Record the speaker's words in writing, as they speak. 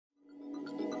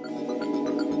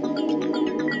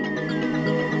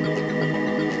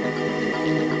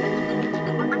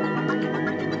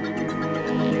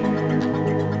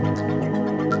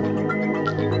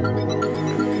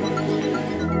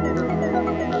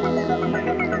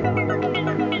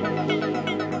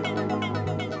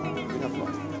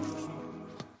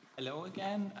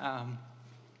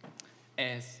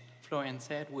Florian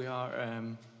said, we are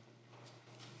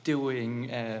doing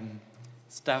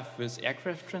stuff with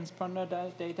aircraft transponder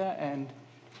data and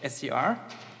SCR.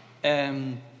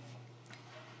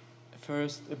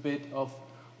 First, a bit of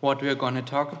what we're going to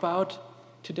talk about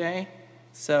today.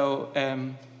 So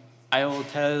I will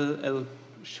tell in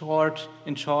short,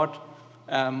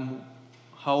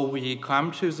 how we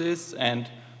come to this and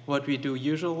what we do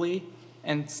usually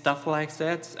and stuff like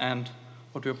that and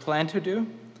what we plan to do.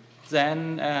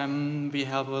 Then we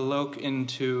have a look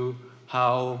into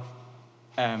how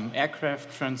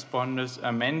aircraft transponders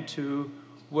are meant to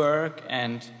work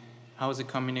and how the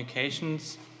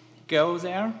communications go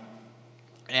there.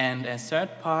 And as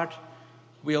third part,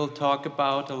 we'll talk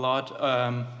about a lot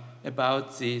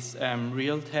about this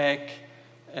Realtek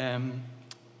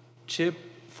chip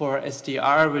for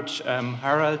SDR, which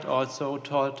Harald also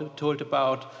told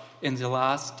about in the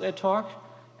last talk,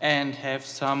 and have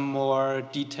some more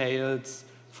details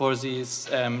for this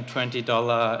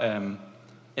 $20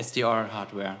 SDR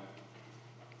hardware.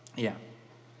 Yeah,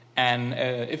 and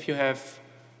if you have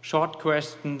short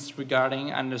questions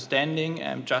regarding understanding,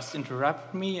 just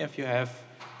interrupt me. If you have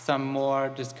some more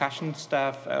discussion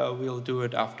stuff, we'll do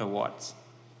it afterwards.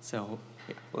 So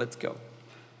yeah, let's go.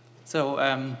 So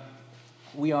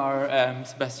we are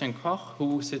Sebastian Koch,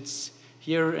 who sits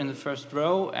here in the first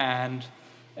row, and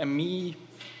me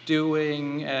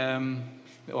doing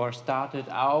or started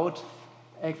out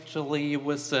actually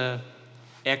with the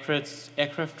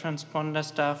aircraft transponder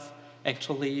stuff,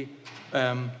 actually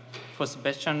for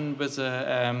Sebastian with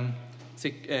a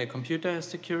computer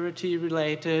security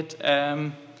related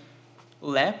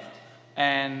lab,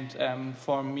 and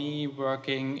for me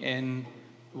working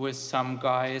with some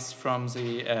guys from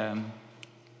the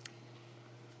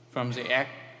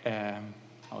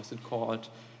how is it called,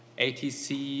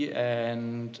 ATC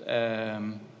and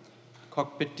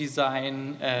cockpit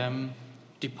design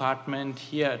department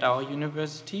here at our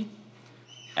university.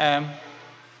 And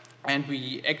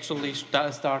we actually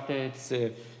started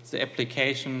the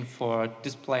application for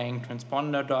displaying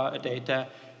transponder data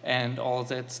and all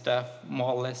that stuff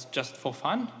more or less just for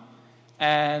fun.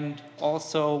 And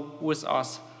also with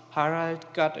us, Harald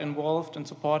got involved and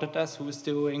supported us, who is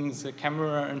doing the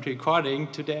camera and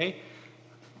recording today.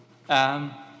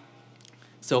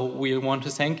 So we want to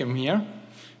thank him here.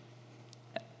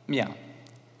 Yeah.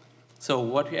 So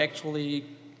what we actually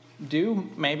do,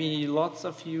 maybe lots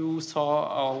of you saw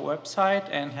our website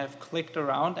and have clicked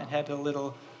around and had a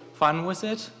little fun with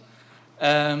it.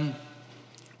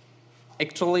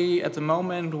 Actually, at the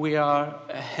moment, we are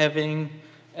having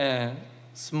a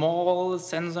small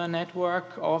sensor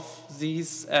network of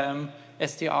these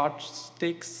SDR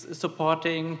sticks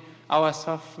supporting our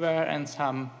software and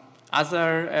some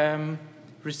other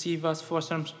receivers for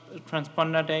some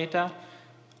transponder data.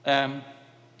 And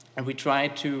we try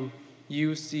to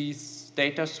use these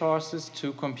data sources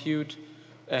to compute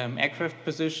aircraft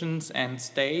positions and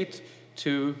state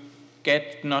to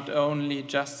get not only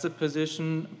just the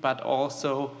position, but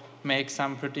also make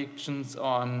some predictions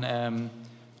on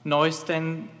noise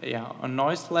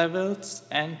levels,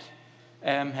 and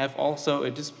have also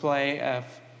a display of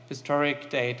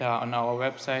historic data on our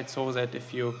website, so that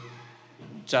if you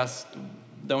just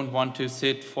don't want to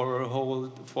sit for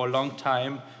a long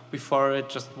time before it,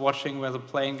 just watching where the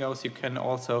plane goes, you can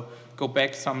also go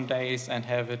back some days and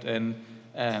have it in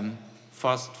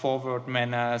fast-forward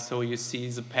manner, so you see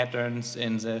the patterns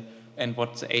and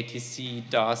what the ATC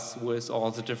does with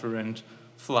all the different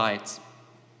flights.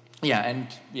 Yeah, and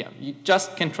yeah, you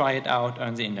just can try it out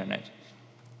on the internet.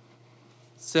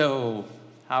 So,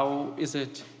 how is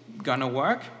it gonna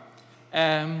work?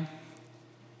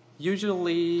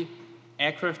 Usually,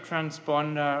 aircraft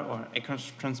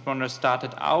transponder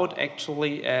started out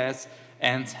actually as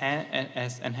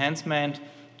enhancement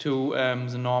to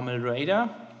the normal radar.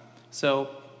 So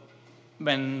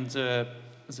when the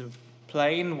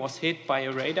plane was hit by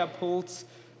a radar pulse,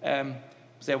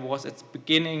 there was at the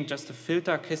beginning just a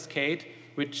filter cascade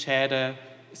which had a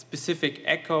specific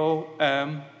echo,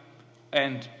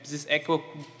 and this echo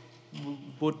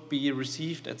would be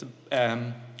received at the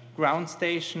ground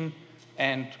station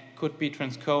and could be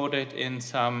transcoded in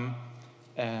some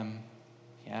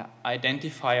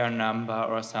identifier number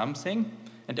or something.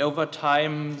 And over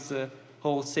time, the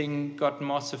whole thing got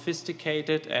more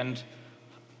sophisticated, and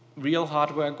real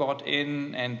hardware got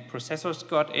in and processors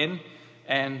got in.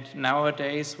 And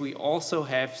nowadays, we also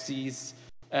have these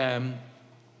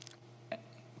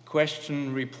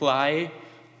question-reply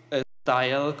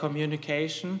style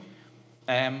communication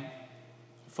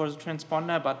for the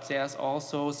transponder, but there's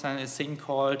also a thing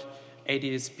called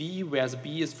ADS-B, where the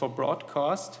B is for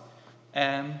broadcast.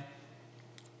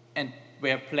 and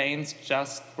where planes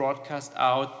just broadcast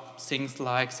out things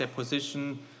like their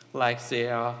position, like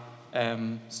their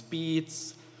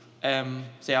speeds. There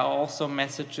are also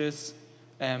messages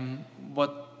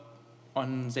what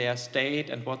on their state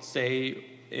and what they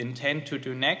intend to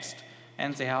do next.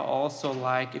 And they are also,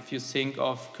 like, if you think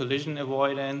of collision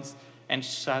avoidance and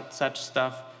such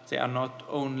stuff, they are not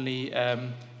only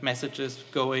messages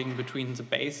going between the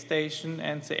base station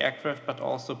and the aircraft, but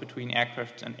also between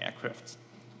aircraft and aircrafts.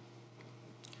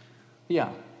 Yeah,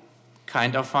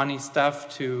 kind of funny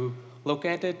stuff to look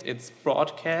at it. It's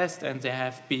broadcast, and there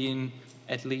have been,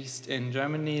 at least in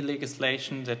Germany,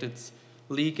 legislation that it's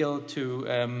legal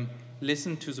to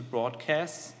listen to the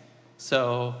broadcasts.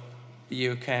 So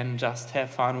you can just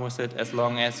have fun with it as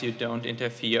long as you don't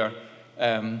interfere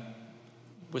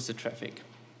with the traffic.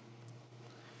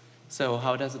 So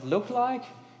how does it look like?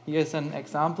 Here's an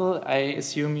example. I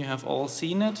assume you have all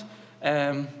seen it.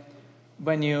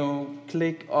 When you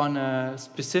click on a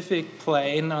specific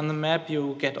plane on the map,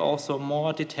 you get also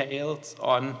more details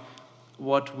on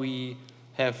what we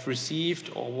have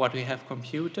received or what we have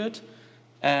computed.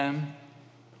 And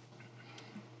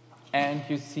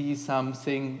you see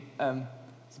something,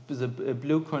 the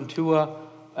blue contour,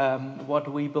 what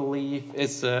we believe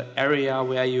is the area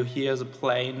where you hear the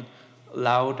plane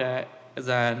louder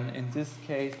than, in this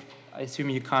case, I assume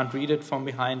you can't read it from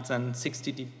behind, than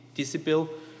 60 decibel.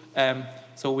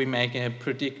 So we make a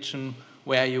prediction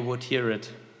where you would hear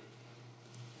it.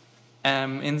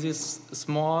 In this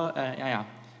small,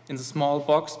 in the small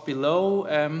box below,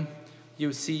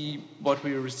 you see what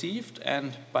we received,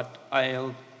 but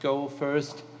I'll go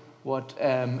first what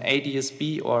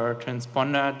ADSB or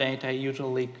transponder data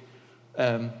usually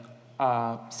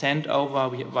are sent over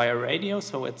via radio.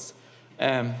 So it's,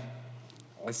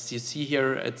 as you see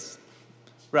here, it's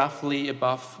roughly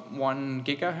above 1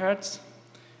 gigahertz.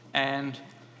 And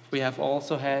we have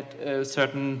also had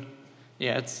certain,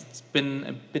 it's been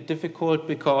a bit difficult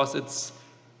because it's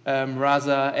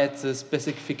rather at the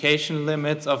specification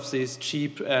limits of these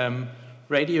cheap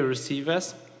radio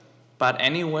receivers. But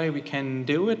anyway, we can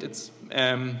do it. It's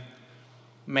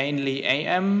mainly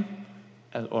AM,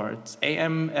 or it's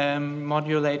AM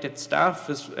modulated stuff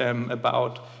with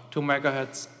about 2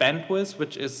 megahertz bandwidth,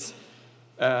 which is,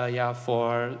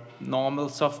 for normal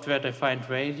software-defined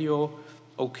radio,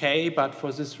 okay, but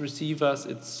for these receivers,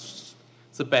 it's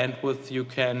the bandwidth you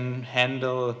can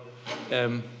handle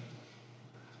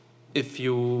if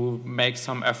you make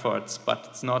some efforts, but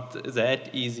it's not that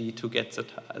easy to get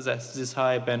this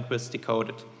high bandwidth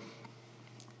decoded.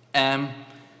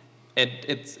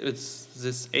 It's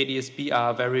this ADSB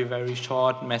are very, very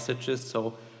short messages,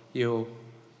 so you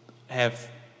have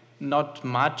not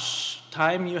much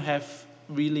time you have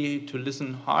really to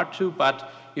listen hard to,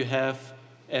 but you have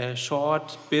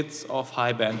short bits of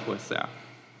high bandwidth there.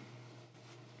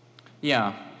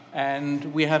 Yeah,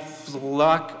 and we have the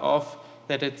luck of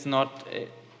that it's not a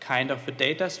kind of a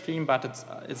data stream, but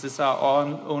these are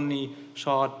only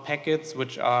short packets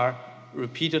which are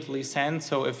repeatedly sent.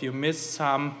 So if you miss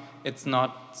some, it's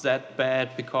not that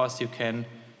bad because you can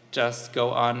just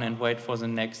go on and wait for the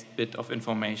next bit of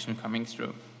information coming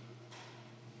through.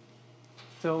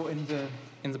 So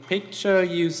in the picture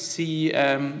you see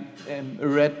a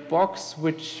red box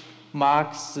which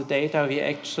marks the data we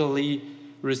actually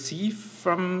receive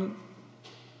from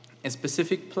a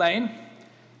specific plane.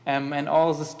 And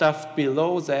all the stuff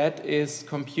below that is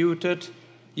computed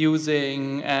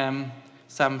using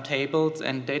some tables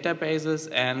and databases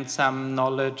and some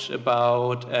knowledge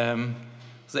about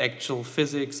the actual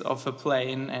physics of a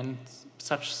plane and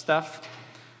such stuff.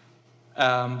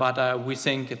 But we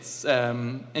think it's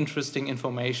interesting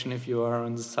information if you are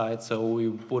on the site, so we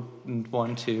wouldn't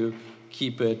want to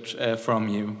keep it from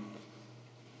you.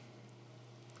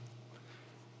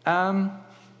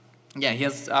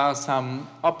 Here are some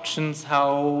options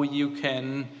how you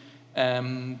can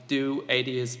do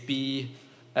ADSB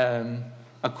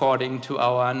according to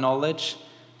our knowledge.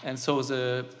 And so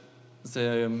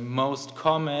the most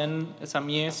common some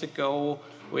years ago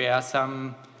were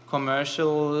some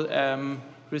commercial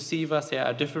receivers. There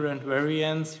are different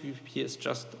variants. Here's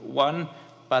just one,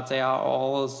 but they are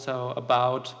also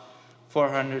about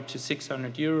 400 to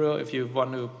 600 euro if you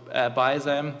want to buy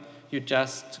them. You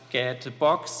just get a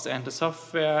box and the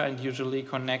software and usually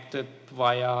connect it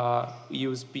via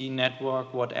USB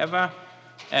network, whatever,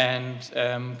 and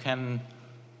can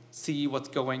see what's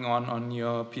going on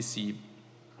your PC.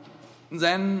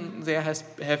 Then there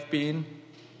have been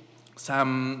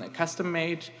some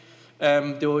custom-made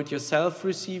do-it-yourself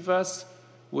receivers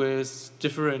with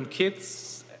different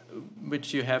kits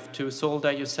which you have to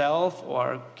solder yourself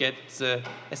or get the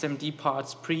SMD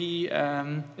parts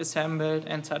pre-assembled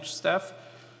and such stuff.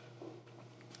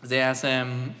 There's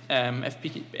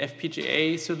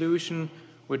FPGA solution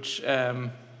which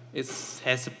has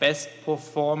the best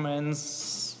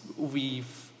performance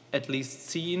we've at least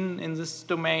seen in this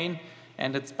domain,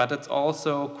 but it's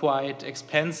also quite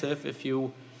expensive if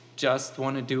you just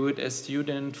want to do it as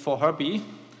student for hobby.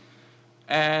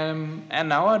 And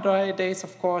nowadays,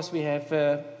 of course, we have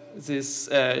this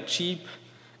cheap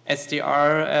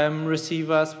SDR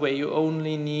receivers where you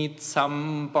only need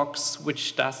some box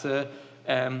which does a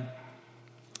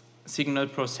signal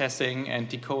processing and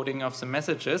decoding of the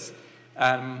messages.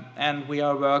 And we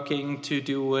are working to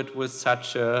do it with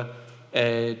such a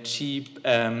cheap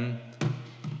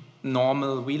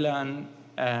normal VLAN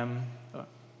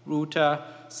router,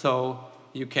 so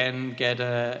you can get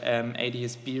a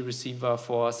ADSB receiver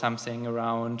for something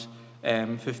around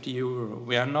 €50.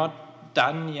 We are not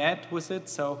done yet with it,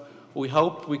 so we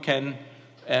hope we can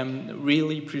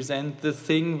really present the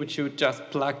thing which you just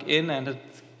plug in and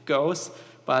it goes,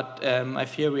 but I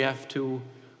fear we have to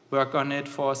work on it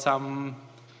for some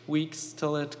weeks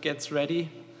till it gets ready.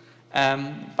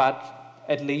 But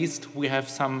at least we have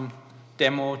some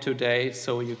demo today,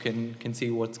 so you can see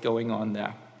what's going on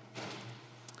there.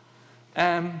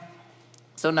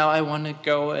 So now I want to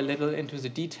go a little into the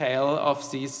detail of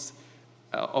these,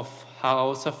 of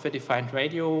how software-defined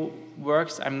radio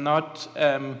works. I'm not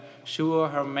sure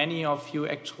how many of you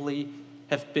actually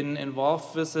have been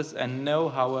involved with this and know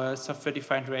how a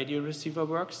software-defined radio receiver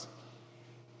works.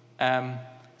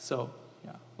 So,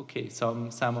 yeah, okay, some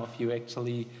of you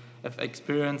actually have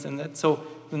experience in that. So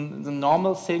the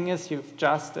normal thing is you've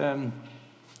just,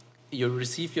 you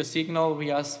receive your signal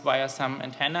via some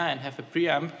antenna and have a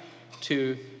preamp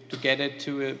to get it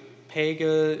to a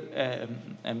pegel,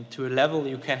 to a level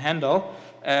you can handle,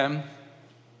 and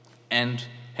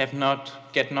get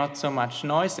not so much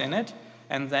noise in it.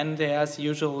 And then there's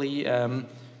usually a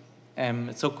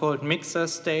so-called mixer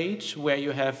stage where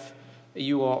you have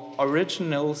your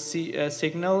original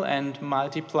signal and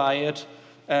multiply it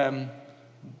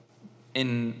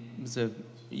in the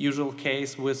usual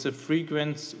case with the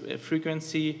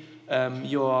frequency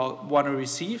you want to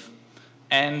receive,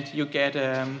 and you get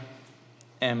a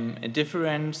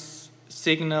difference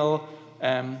signal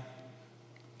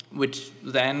which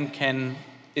then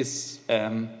is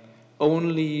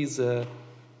only the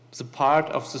part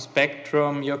of the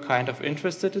spectrum you're kind of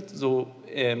interested in. So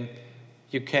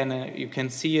you can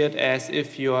see it as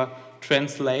if you're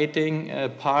translating a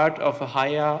part of a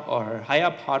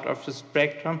higher part of the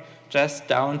spectrum just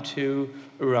down to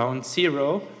around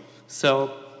 0.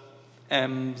 So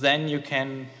then you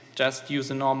can just use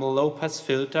a normal low-pass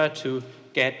filter to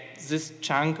get this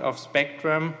chunk of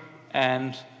spectrum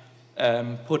and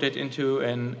put it into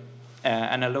an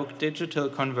analog-digital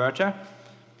converter.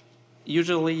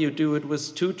 Usually you do it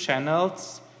with 2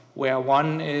 channels, where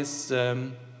one is,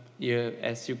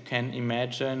 as you can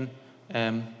imagine,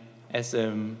 as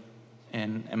an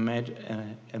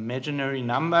imaginary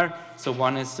number. So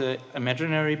one is the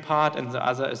imaginary part and the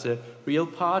other is a real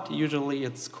part. Usually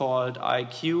it's called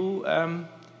IQ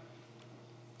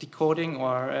decoding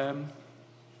or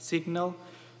signal.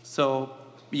 So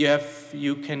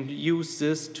you can use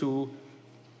this to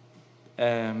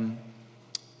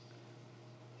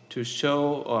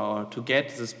show or to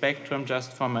get the spectrum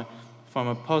just from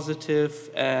a positive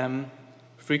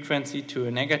frequency to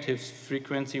a negative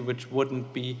frequency, which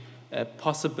wouldn't be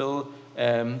possible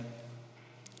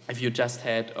if you just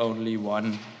had only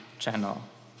one channel.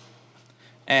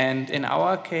 And in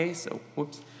our case,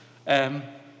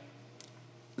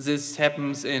 this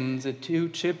happens in the 2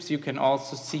 chips. You can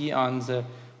also see on the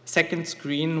second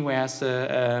screen where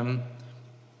the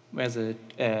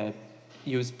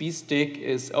USB stick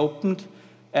is opened.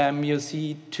 You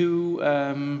see 2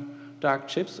 dark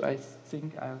chips. I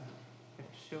think I'll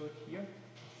show it here.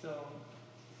 So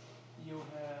you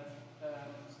have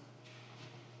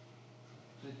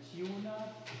the tuner,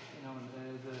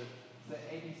 the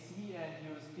ADC and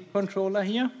USB controller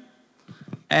here,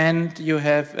 and you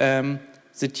have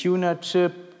the tuner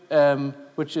chip,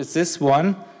 which is this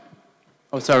one.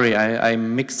 Oh, sorry, I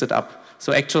mixed it up.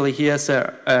 So actually, here's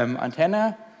the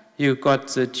antenna. You got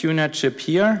the tuner chip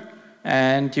here,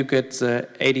 and you get the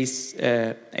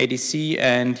ADC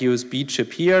and USB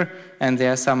chip here, and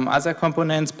there are some other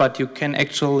components, but you can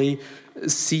actually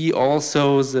see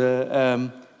also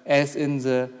the, as in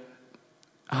the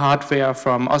hardware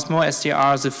from Osmo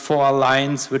SDR, the 4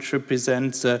 lines which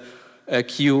represent the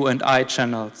Q and I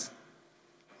channels.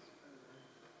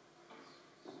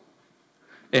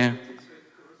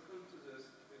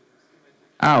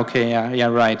 Okay, yeah,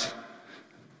 right.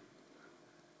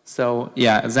 So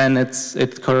yeah, then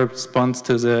it corresponds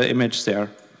to the image there.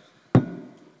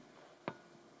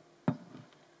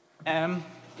 And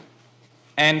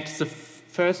the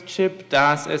first chip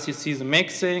does, as you see, the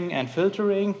mixing and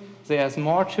filtering. There's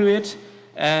more to it.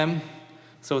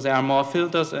 So there are more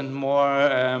filters and more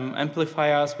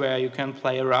amplifiers where you can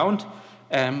play around.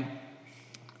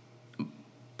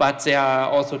 But there are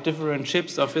also different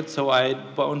chips of it, so I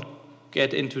won't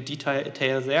get into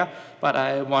detail there. But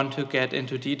I want to get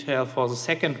into detail for the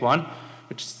second one,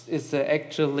 which is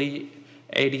actually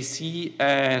ADC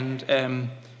and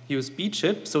USB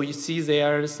chip. So you see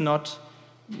there is not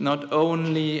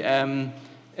only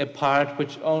a part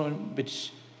which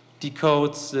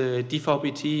decodes the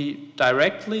DVB-T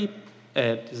directly,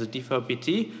 the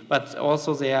DVB-T, but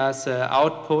also there's an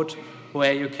output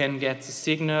where you can get the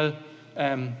signal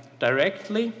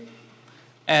directly.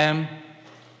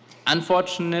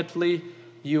 Unfortunately,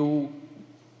 you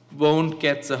won't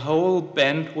get the whole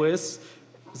bandwidth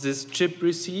this chip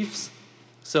receives.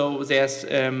 So there's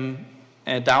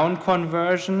a down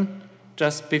conversion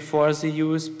just before the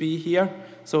USB here.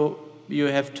 So you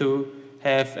have to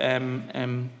have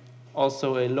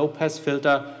also a low-pass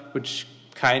filter, which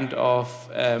kind of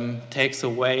takes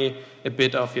away a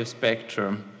bit of your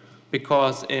spectrum.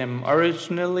 Because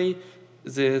originally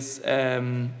this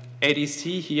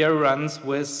ADC here runs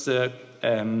with the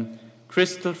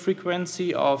crystal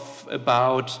frequency of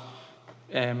about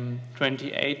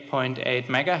 28.8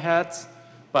 megahertz,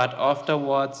 but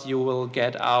afterwards you will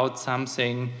get out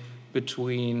something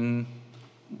between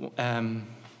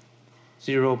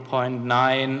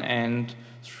 0.9 and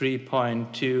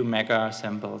 3.2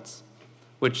 megasamples,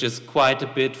 which is quite a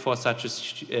bit for such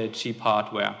a cheap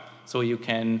hardware. So you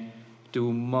can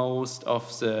do most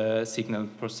of the signal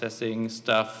processing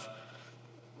stuff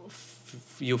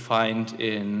you find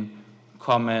in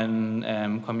common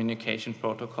communication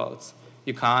protocols.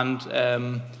 You can't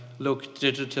look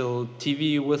digital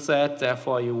TV with that,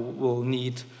 therefore you will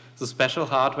need the special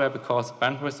hardware because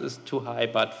bandwidth is too high,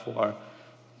 but for,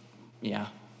 yeah,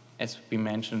 as we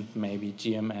mentioned, maybe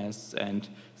GMS, and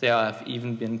there have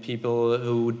even been people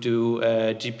who do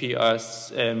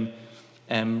GPS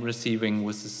receiving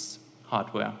with this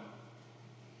hardware.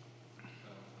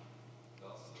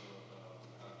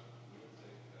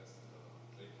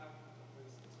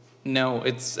 No,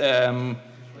 it's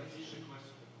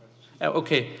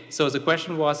okay. So the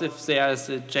question was if there is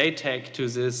a JTAG to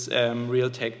this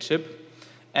Realtek chip,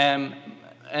 and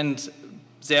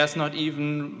there's not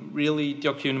even really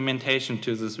documentation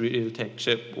to this Realtek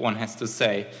chip, one has to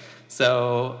say.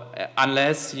 So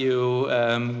unless you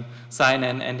sign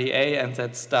an NDA and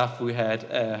that stuff we had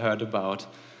heard about.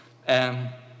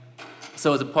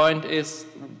 So the point is,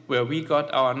 where we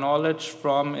got our knowledge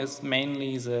from is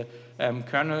mainly the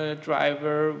kernel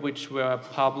driver, which were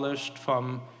published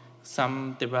from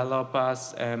some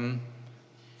developers, if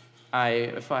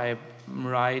I'm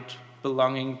right,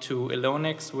 belonging to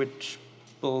Elonix, which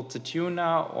built the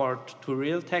tuner, or to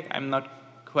Realtek, I'm not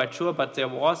quite sure, but there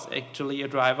was actually a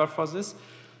driver for this.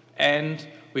 And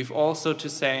we've also to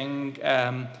thank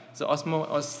the Osmo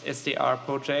SDR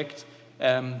project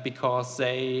because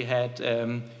they had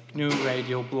GNU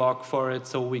radio block for it,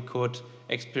 so we could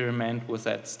experiment with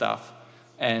that stuff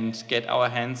and get our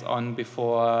hands on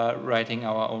before writing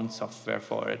our own software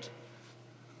for it.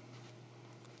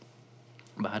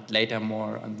 But later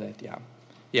more on that, yeah.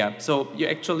 Yeah, so you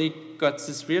actually got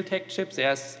this Realtek chip.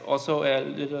 There's also a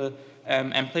little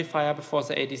amplifier before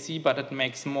the ADC, but it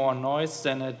makes more noise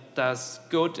than it does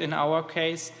good in our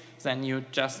case. Then you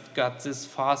just got this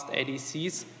fast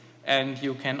ADCs, and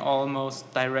you can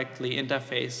almost directly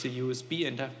interface the USB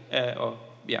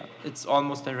it's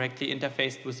almost directly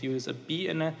interfaced with USB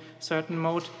in a certain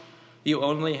mode. You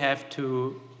only have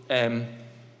to live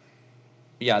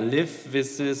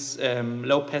with this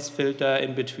low-pass filter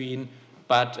in between,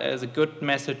 but the good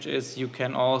message is you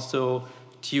can also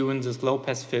tune this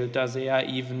low-pass filter there,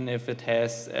 even if it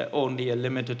has only a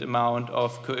limited amount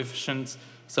of coefficients,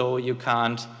 so you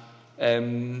can't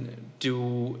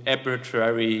do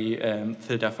arbitrary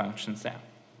filter functions there.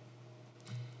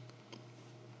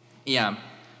 Yeah,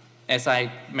 as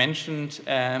I mentioned,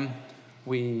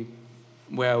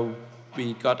 where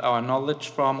we got our knowledge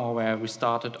from, or where we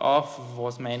started off,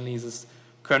 was mainly this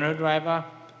kernel driver,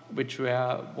 which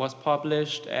was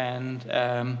published, and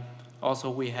also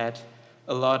we had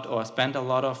a lot, or spent a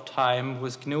lot of time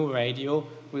with GNU radio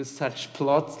with such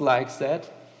plots like that,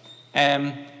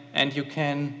 and you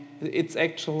can. It's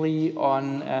actually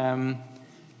on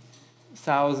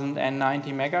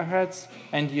 1090 megahertz,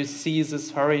 and you see these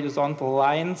horizontal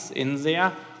lines in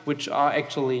there, which are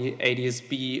actually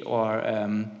ADSB or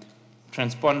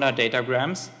transponder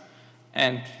datagrams,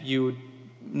 and you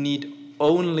need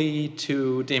only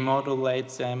to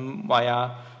demodulate them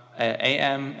via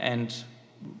AM and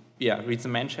read the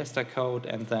Manchester code,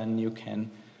 and then you can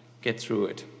get through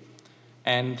it.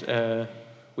 And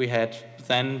we had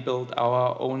then built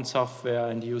our own software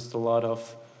and used a lot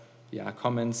of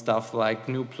common stuff like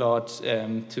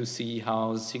gnuplot to see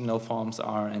how signal forms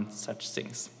are and such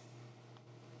things.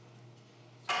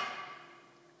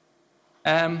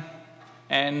 And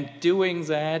doing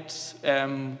that,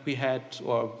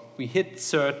 we hit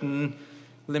certain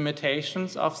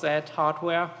limitations of that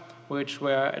hardware, which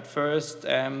were at first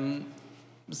the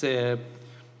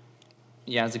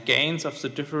gains of the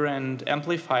different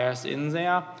amplifiers in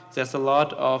there. There's a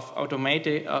lot of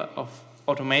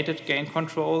automated gain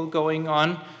control going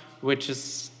on, which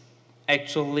is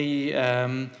actually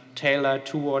tailored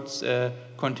towards a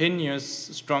continuous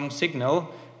strong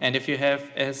signal. And if you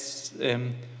have, as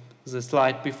the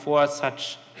slide before,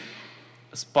 such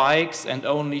spikes and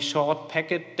only short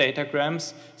packet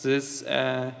datagrams, this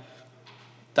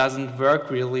doesn't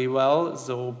work really well.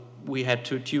 So we had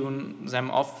to tune them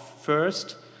off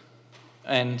first,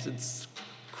 and it's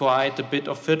quite a bit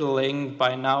of fiddling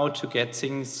by now to get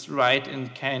things right in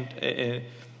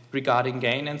regarding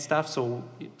gain and stuff. So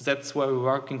that's where we're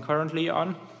working currently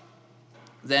on.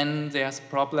 Then there's a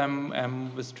problem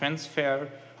with transfer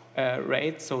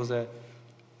rates. So the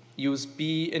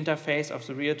USB interface of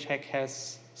the Realtek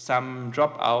has some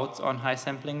dropouts on high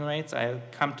sampling rates. I'll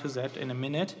come to that in a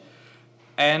minute.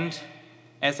 And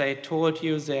as I told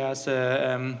you, there's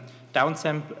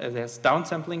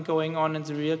downsampling going on in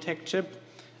the Realtek chip,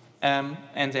 and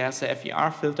there's a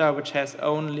FER filter which has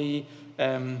only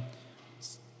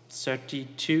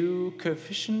 32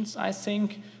 coefficients, I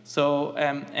think. So,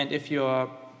 and if you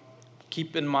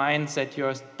keep in mind that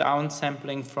you're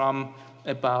downsampling from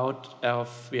about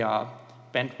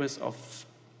bandwidth of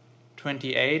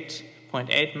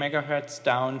 28.8 megahertz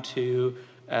down to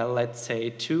let's say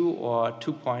 2 or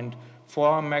 2.4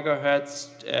 megahertz,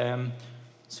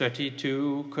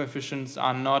 32 coefficients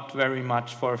are not very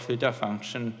much for a filter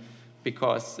function,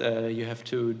 because you have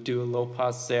to do a low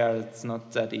pass there. It's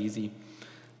not that easy.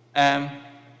 And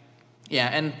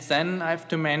then I have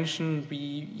to mention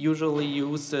we usually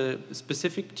use a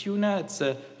specific tuner. It's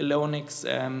a Elonix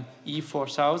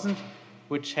E4000,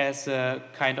 which has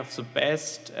kind of the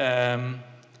best, it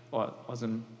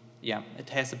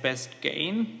has the best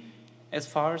gain as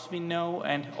far as we know,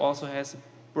 and also has the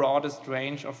broadest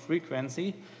range of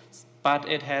frequency, but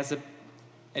it has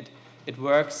it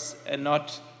works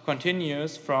not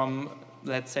continuous from,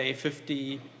 let's say,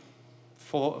 5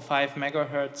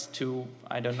 megahertz to,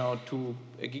 I don't know, 2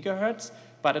 gigahertz,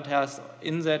 but it has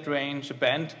in that range a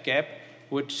band gap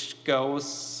which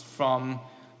goes from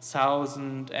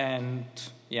 1,000 and,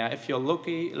 if you're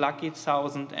lucky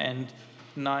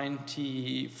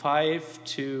 1,095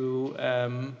 to,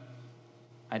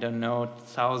 I don't know,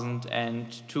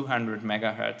 1,200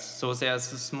 megahertz. So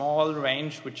there's a small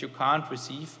range which you can't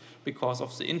receive because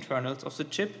of the internals of the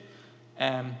chip,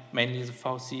 mainly the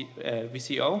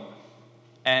VCO.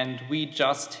 And we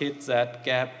just hit that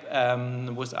gap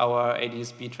with our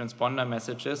ADSB transponder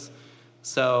messages.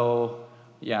 So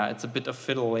it's a bit of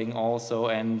fiddling also,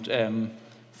 and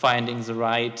finding the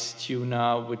right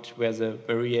tuner where the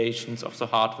variations of the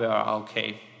hardware are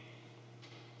okay.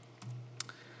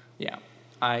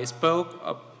 I spoke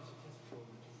of...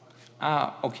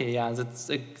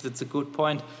 that's a good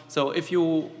point. So if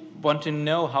you want to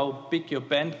know how big your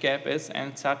band gap is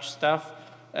and such stuff,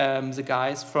 the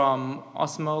guys from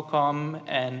Osmocom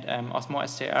and Osmo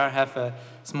STR have a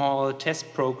small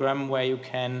test program where you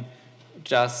can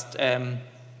just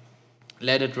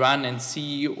let it run and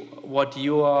see what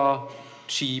your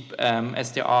cheap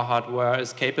SDR hardware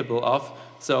is capable of.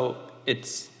 So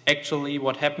it's actually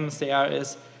what happens there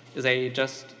is they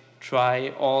just try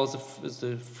all the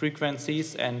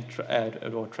frequencies and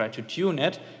or try to tune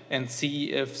it and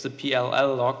see if the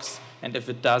PLL locks, and if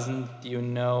it doesn't, you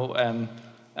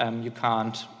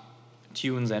can't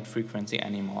tune that frequency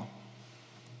anymore.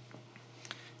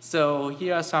 So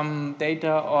here are some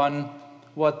data on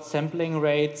what sampling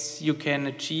rates you can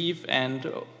achieve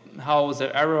and how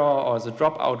the error or the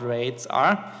dropout rates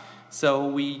are. So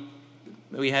we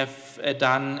have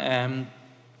done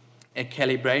a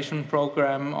calibration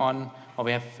program on,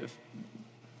 I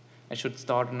should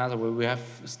start another way. We have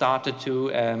started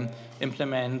to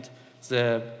implement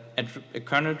a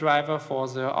kernel driver for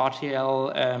the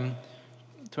RTL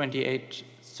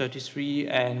 2833,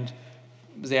 and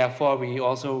therefore we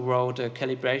also wrote a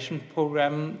calibration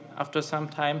program after some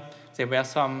time. There were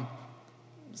some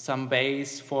some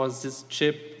base for this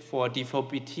chip for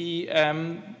DVB-T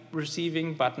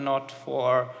receiving, but not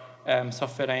for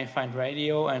software-defined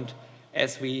radio. And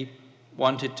as we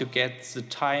wanted to get the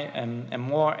a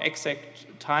more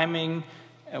exact timing,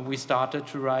 we started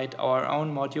to write our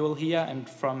own module here, and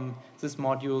from this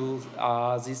module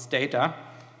are these data.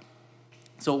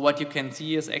 So what you can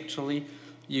see is actually,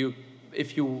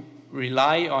 if you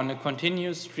rely on a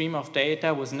continuous stream of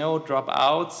data with no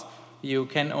dropouts, you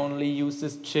can only use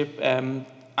this chip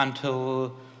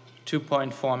until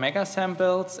 2.4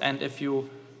 megasamples, and if you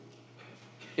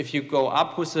go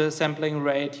up with the sampling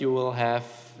rate, you will have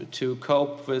to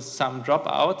cope with some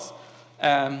dropouts.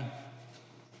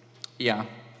 Yeah,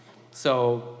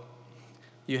 so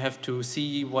you have to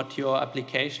see what your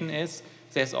application is.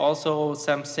 There's also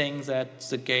something that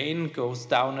the gain goes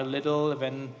down a little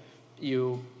when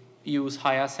you use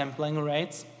higher sampling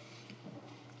rates.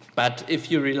 But if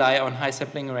you rely on high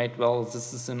sampling rate, well,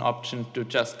 this is an option to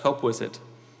just cope with it.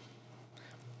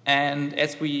 And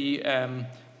as we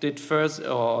did first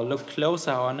or look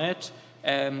closer on it,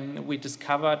 we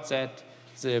discovered that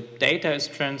the data is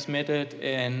transmitted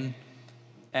in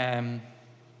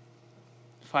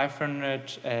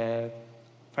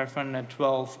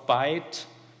 512 byte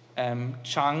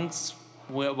chunks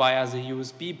via the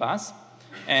USB bus.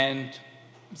 And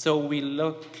so we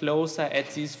look closer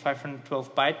at these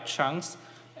 512 byte chunks,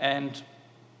 and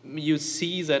you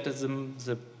see that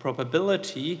the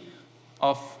probability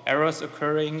of errors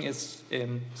occurring is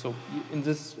so in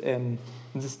this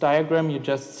diagram you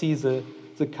just see the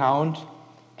count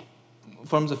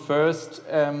from the first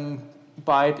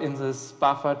byte in this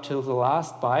buffer till the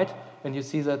last byte, and you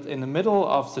see that in the middle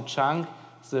of the chunk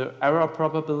the error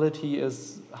probability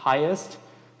is highest.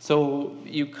 So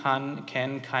you can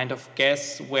kind of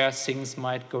guess where things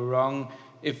might go wrong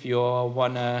if you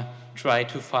want to try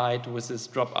to fight with these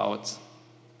dropouts.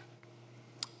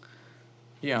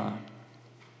 Yeah.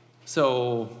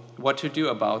 So what to do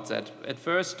about that? At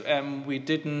first, we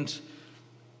didn't,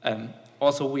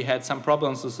 also we had some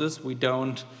problems with this. We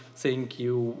don't think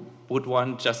you would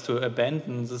want just to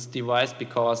abandon this device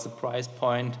because the price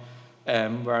point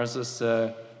versus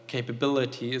the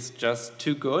capability is just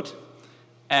too good.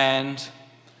 And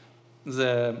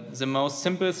the most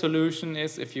simple solution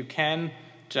is, if you can,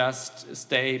 just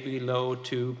stay below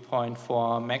 2.4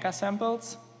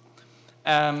 megasamples.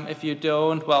 If you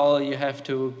don't, well, you have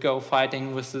to go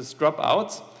fighting with these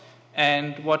dropouts.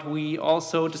 And what we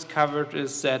also discovered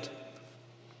is that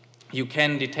you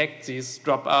can detect these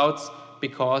dropouts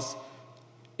because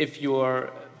if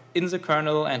you're in the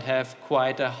kernel and have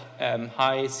quite a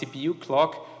high CPU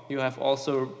clock, you have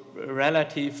also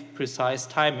relative precise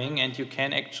timing, and you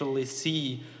can actually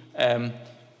see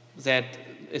that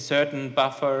a certain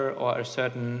buffer or a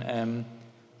certain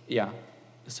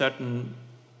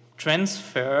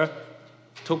transfer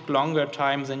took longer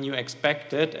time than you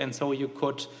expected, and so you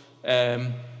could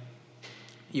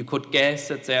guess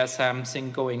that there's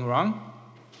something going wrong.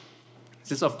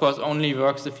 This of course only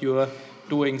works if you are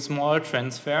doing small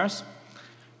transfers.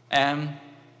 And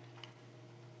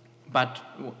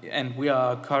we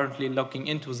are currently looking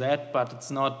into that, but it's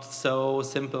not so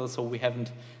simple, so we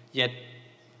haven't yet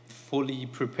fully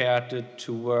prepared it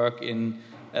to work in,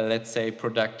 let's say,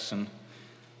 production.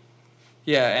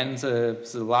 Yeah, and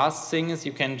the last thing is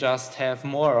you can just have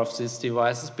more of these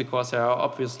devices because they are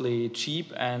obviously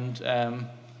cheap, and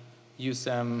use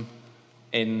them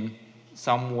in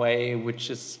some way which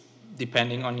is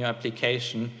depending on your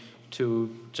application to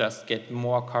just get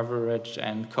more coverage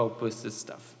and cope with this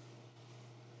stuff.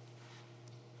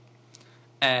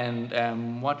 And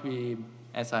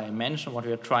as I mentioned, what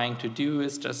we are trying to do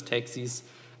is just take these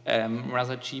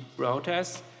rather cheap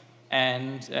routers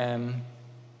and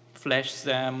flash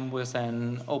them with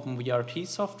an OpenVRT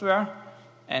software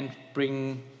and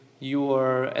bring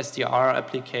your SDR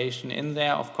application in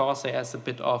there. Of course, there's a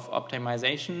bit of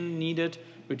optimization needed,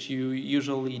 which you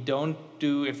usually don't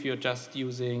do if you're just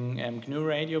using GNU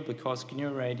Radio, because GNU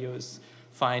Radio is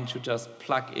fine to just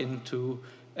plug into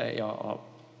or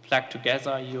plug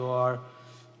together your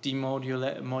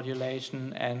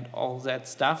demodulation and all that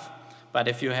stuff. But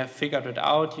if you have figured it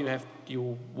out,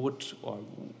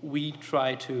 we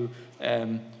try to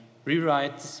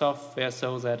rewrite the software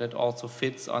so that it also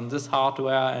fits on this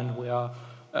hardware, and we are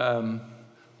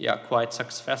quite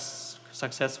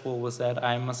successful with that,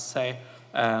 I must say.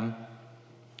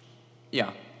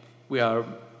 We are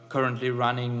currently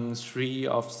running 3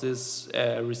 of these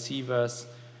receivers,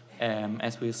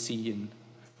 as we'll see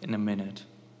in a minute.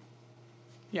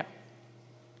 Yeah.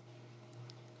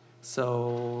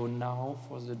 So now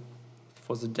for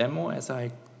the demo, as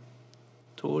I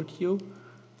told you.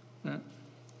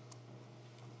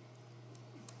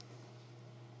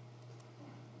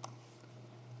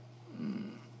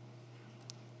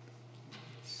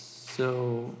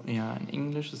 So yeah, in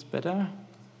English is better.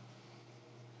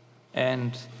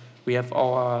 And we have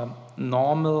our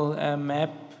normal map,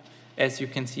 as you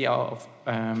can see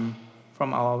from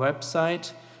our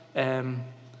website.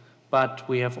 But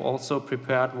we have also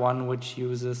prepared one which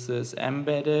uses this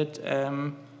embedded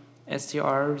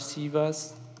SDR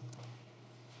receivers.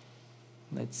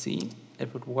 Let's see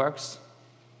if it works.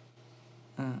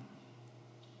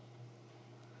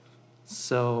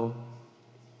 So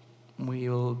we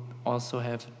will also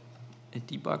have a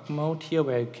debug mode here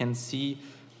where you can see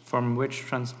from which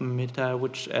transmitter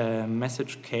which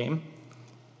message came.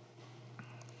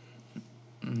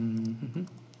 Mm-hmm.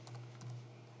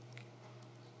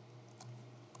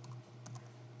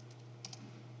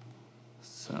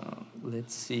 So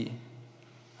let's see.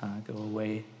 Go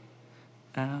away.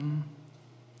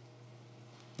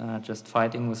 Just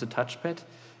fighting with a touchpad.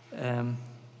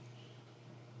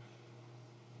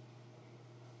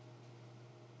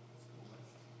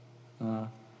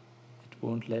 It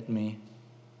won't let me.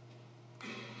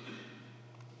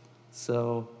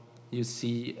 So you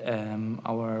see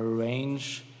our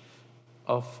range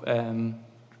of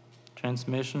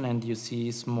transmission, and you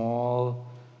see small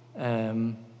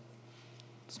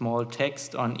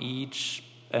text on each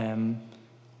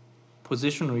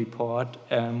position report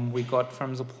we got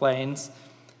from the planes.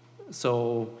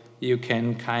 So you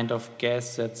can kind of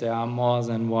guess that there are more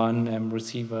than one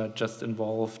receiver just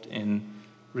involved in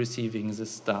receiving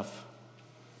this stuff.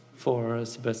 For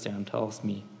Sebastian tells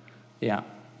me. Yeah.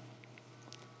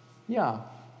 Yeah.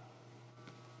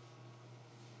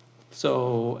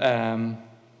 So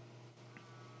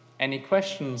any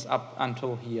questions up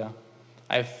until here?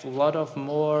 I have a lot of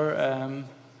more.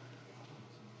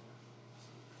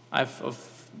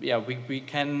 We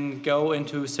can go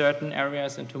into certain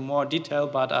areas into more detail,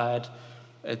 but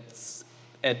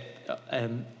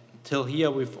till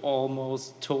here we've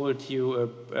almost told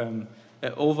you an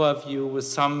overview with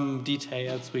some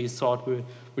details we thought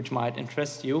which might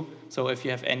interest you. So if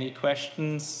you have any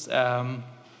questions,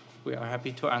 we are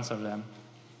happy to answer them.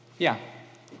 Yeah.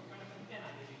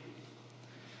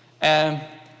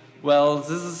 Well,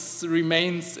 this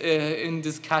remains in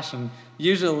discussion.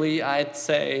 Usually, I'd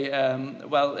say,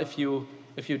 well, if you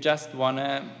just want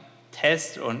to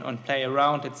test and play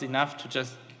around, it's enough to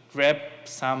just grab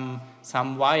some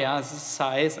wire this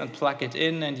size and plug it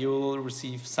in, and you will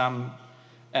receive some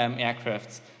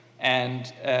aircrafts.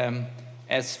 And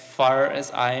as far as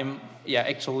I'm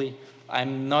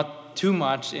not too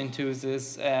much into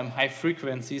this high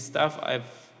frequency stuff.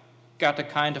 I've got a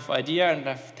kind of idea, and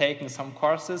I've taken some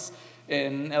courses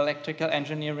in electrical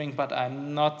engineering, but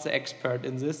I'm not the expert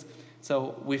in this.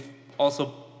 So we've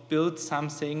also built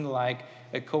something like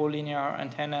a collinear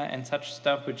antenna and such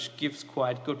stuff, which gives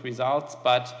quite good results.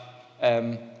 But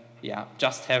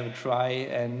just have a try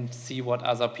and see what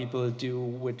other people do,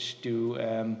 which do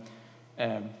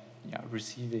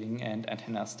receiving and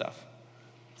antenna stuff.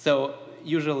 So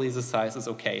usually the size is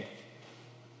okay.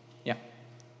 Yeah.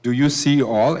 Do you see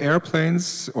all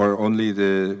airplanes or only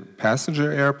the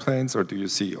passenger airplanes, or do you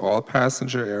see all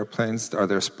passenger airplanes? Are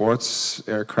there sports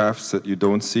aircrafts that you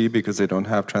don't see because they don't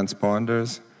have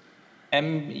transponders?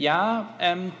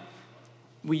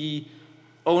 We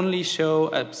only show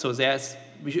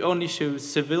we only show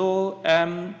civil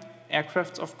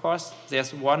aircrafts, of course.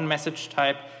 There's one message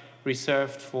type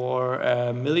reserved for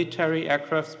military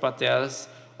aircrafts, but there's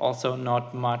also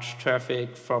not much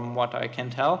traffic from what I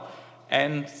can tell.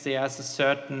 And there's a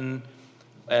certain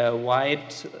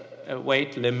weight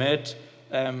limit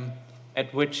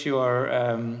at which your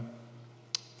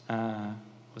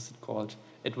what's it called?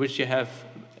 At which you have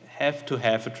to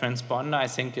have a transponder. I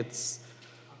think it's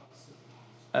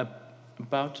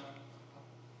about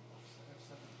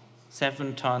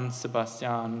 7 tons,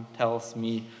 Sebastian tells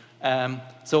me.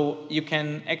 So you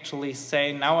can actually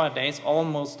say nowadays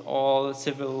almost all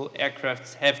civil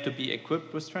aircrafts have to be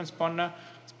equipped with transponder.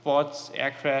 Sports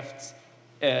aircrafts,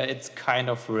 it's kind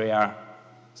of rare.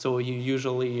 So you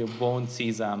usually won't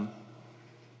see them.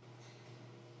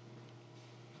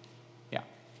 Yeah.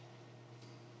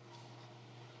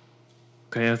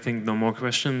 Okay, I think no more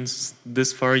questions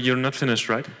this far. You're not finished,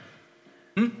 right?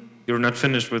 You're not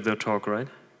finished with the talk, right?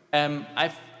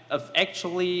 I've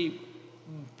actually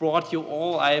brought you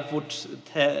all I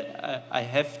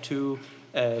have to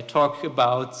talk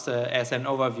about as an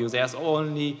overview. There's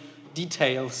only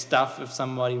detailed stuff if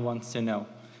somebody wants to know.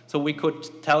 So we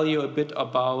could tell you a bit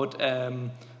about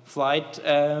flight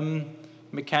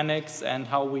mechanics and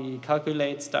how we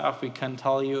calculate stuff. We can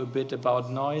tell you a bit about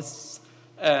noise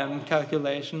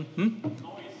calculation.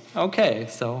 Okay,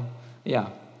 so yeah.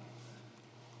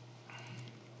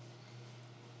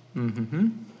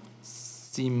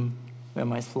 see where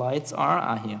my slides are.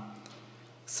 Ah, here.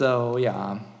 So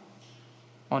yeah,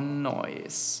 on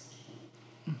noise.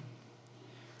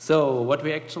 So what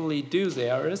we actually do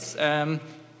there is,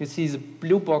 you see the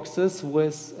blue boxes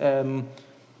with the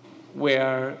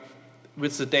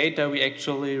data we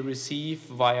actually receive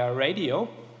via radio,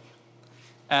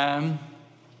 and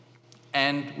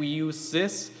we use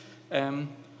this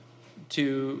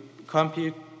to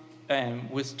compute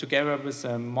together with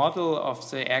a model of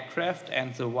the aircraft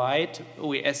and the weight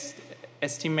we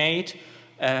estimate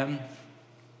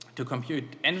to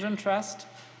compute engine thrust,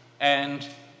 and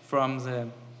from the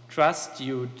thrust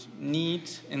you'd need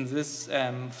in this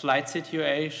flight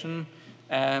situation,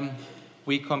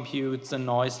 we compute the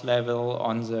noise level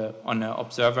on an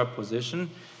observer position,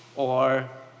 or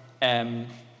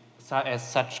as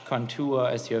such contour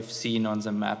as you have seen on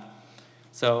the map.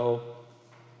 So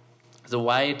the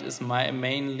weight is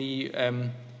mainly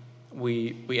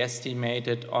we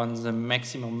estimated on the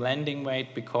maximum landing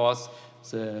weight, because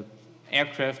the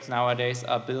aircraft nowadays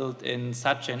are built in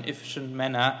such an efficient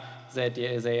manner that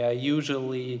they are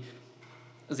usually,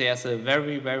 there's a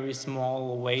very, very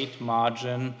small weight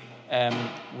margin on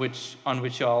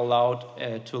which you are allowed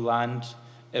to land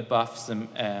above the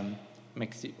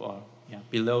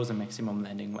below the maximum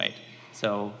landing weight.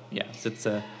 So yeah, that's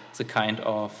the kind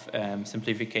of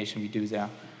simplification we do there.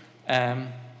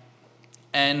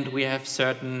 And we have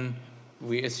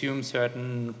we assume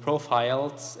certain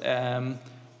profiles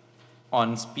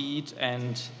on speed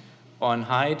and on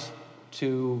height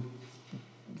to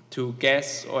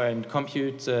guess and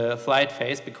compute the flight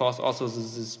phase, because also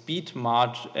the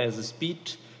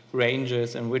speed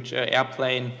ranges in which an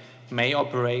airplane may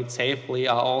operate safely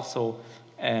are also,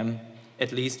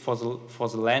 at least for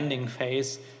the landing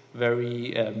phase,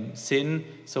 very thin.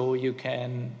 So you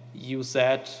can use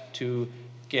that to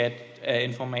get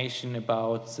information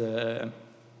about the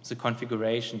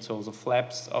configuration, so the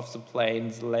flaps of the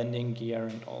planes, the landing gear,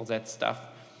 and all that stuff.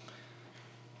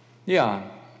 Yeah,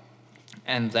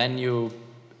 and then you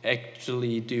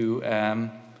actually do a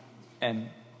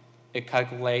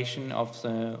calculation of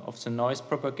the noise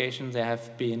propagation. There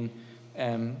have been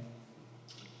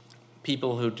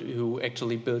people who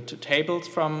actually built tables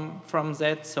from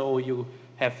that, so you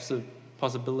have the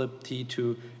possibility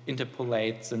to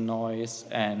interpolate the noise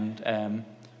and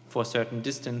for certain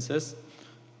distances.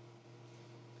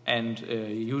 And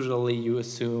usually you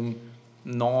assume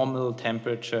normal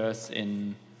temperatures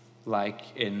in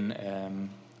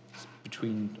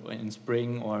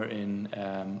spring or in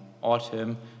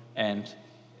autumn, and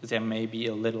there may be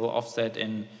a little offset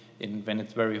in when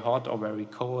it's very hot or very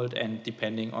cold, and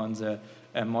depending on the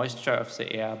moisture of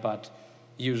the air, but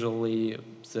usually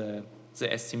the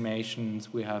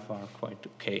estimations we have are quite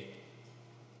okay.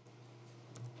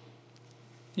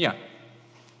 Yeah.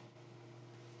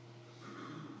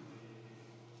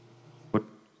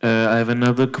 I have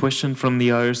another question from the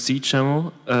IRC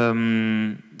channel.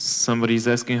 Somebody's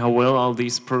asking how well are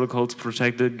these protocols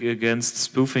protected against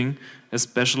spoofing,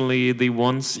 especially the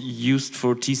ones used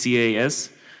for TCAS,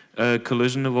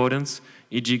 collision avoidance,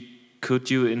 e.g.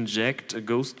 could you inject a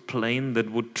ghost plane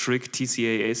that would trick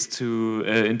TCAS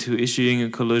into issuing a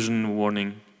collision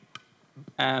warning?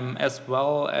 As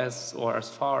well as, or as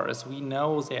far as we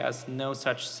know, there's no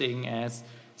such thing as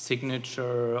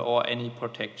signature or any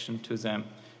protection to them.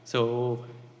 So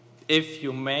if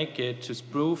you make it to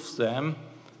spoof them,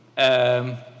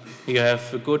 you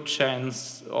have a good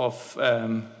chance of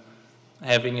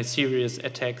having a serious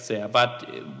attack there. But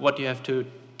what you have to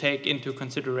take into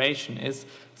consideration is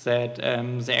that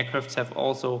the aircrafts have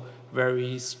also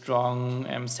very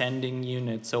strong sending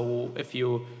units. So if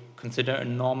you consider a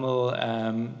normal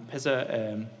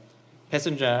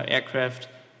passenger aircraft,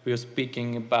 we're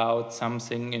speaking about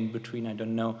something in between, I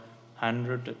don't know,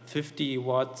 150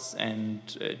 watts and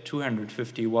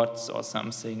 250 watts or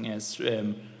something as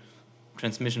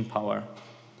transmission power.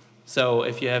 So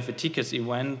if you have a TCAS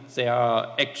event, they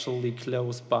are actually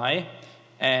close by,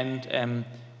 and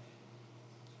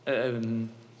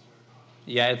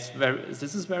yeah,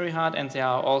 this is very hard. And there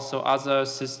are also other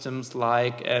systems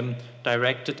like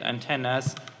directed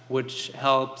antennas, which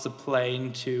help the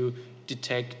plane to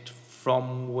detect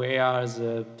from where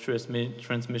the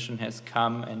transmission has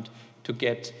come and to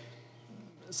get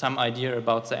some idea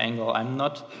about the angle. I'm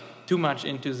not too much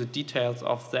into the details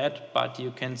of that, but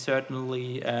you can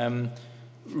certainly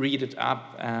read it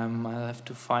up. I'll have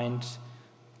to find...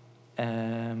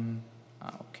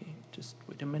 okay, just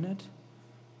wait a minute.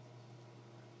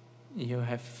 You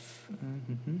have...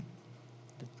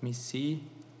 let me see.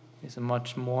 There's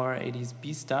much more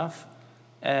ADS-B stuff.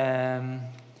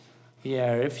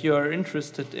 Yeah, if you're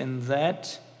interested in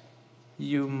that,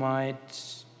 you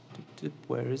might,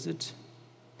 where is it?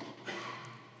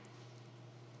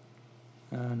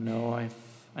 No,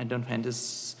 I don't find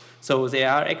this. So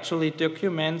there are actually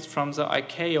documents from the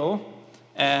ICAO.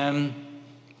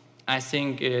 I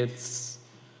think it's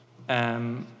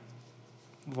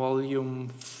volume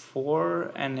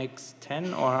 4, annex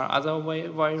 10, or other way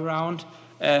around,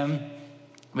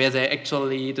 where they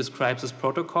actually describe this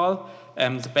protocol.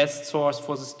 The best source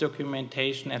for this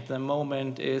documentation at the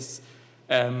moment is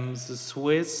the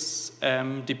Swiss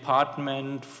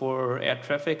Department for Air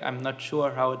Traffic. I'm not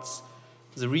sure how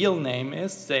the real name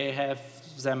is. They have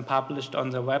them published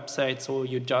on their website, so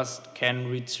you just can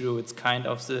read through. It's kind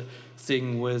of the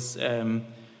thing with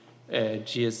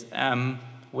GSM,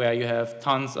 where you have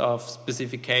tons of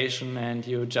specification and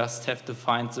you just have to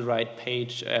find the right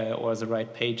page or the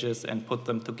right pages and put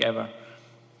them together.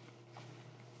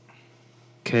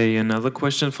 Okay, another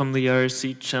question from the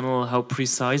IRC channel. How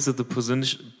precise is the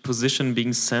position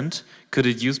being sent? Could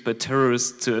it be used by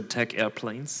terrorists to attack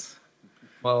airplanes?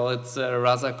 Well, it's a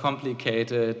rather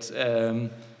complicated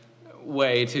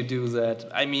way to do that.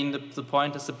 I mean, the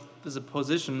point is the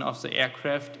position of the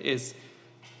aircraft is,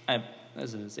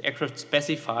 the aircraft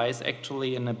specifies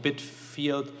actually in a bit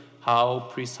field how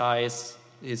precise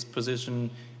his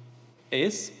position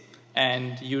is,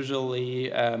 and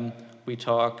usually we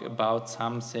talk about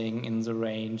something in the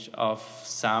range of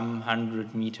some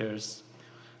 100 meters.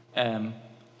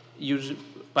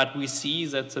 But we see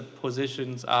that the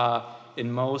positions are,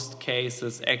 in most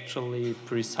cases, actually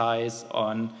precise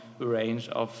on a range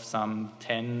of some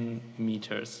 10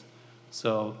 meters.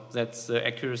 So that's the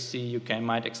accuracy you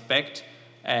might expect.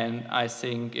 And I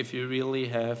think if you really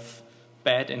have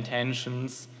bad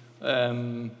intentions,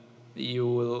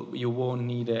 you won't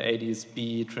need an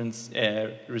ADS-B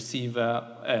receiver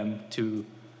to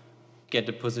get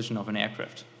the position of an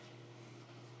aircraft.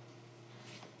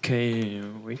 Okay,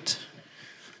 wait.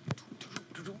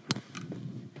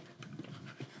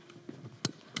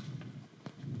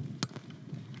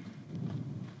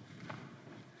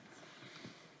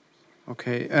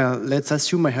 Okay, let's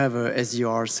assume I have a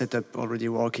SDR setup already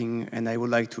working and I would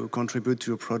like to contribute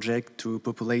to a project to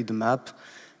populate the map.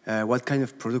 What kind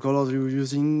of protocol are you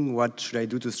using? What should I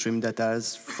do to stream data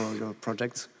for your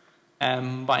project?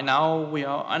 By now, we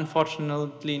are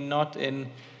unfortunately not in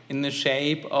the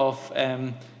shape of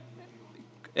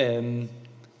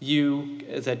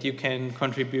that you can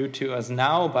contribute to us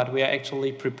now, but we are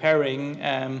actually preparing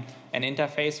an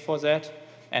interface for that.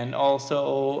 And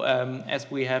also, as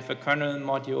we have a kernel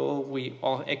module, we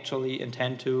all actually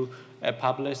intend to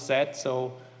publish that.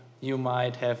 So you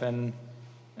might have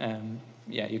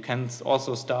you can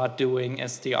also start doing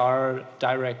SDR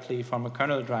directly from a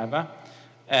kernel driver.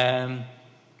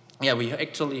 We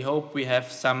actually hope we have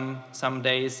some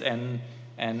days an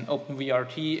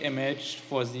OpenVRT image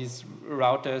for these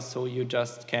routers, so you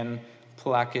just can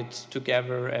plug it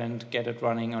together and get it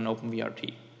running on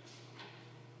OpenVRT.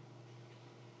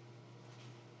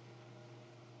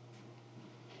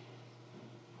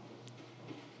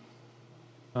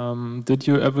 Did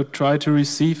you ever try to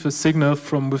receive a signal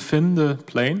from within the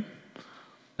plane?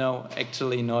 No,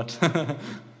 actually not.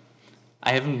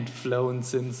 I haven't flown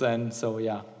since then, so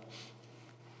yeah.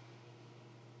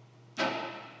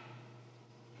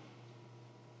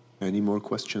 Any more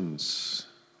questions?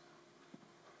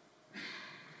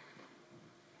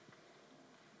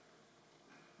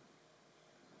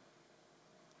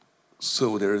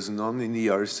 So there is none in the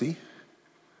IRC.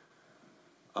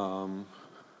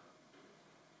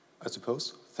 I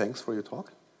suppose. Thanks for your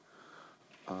talk.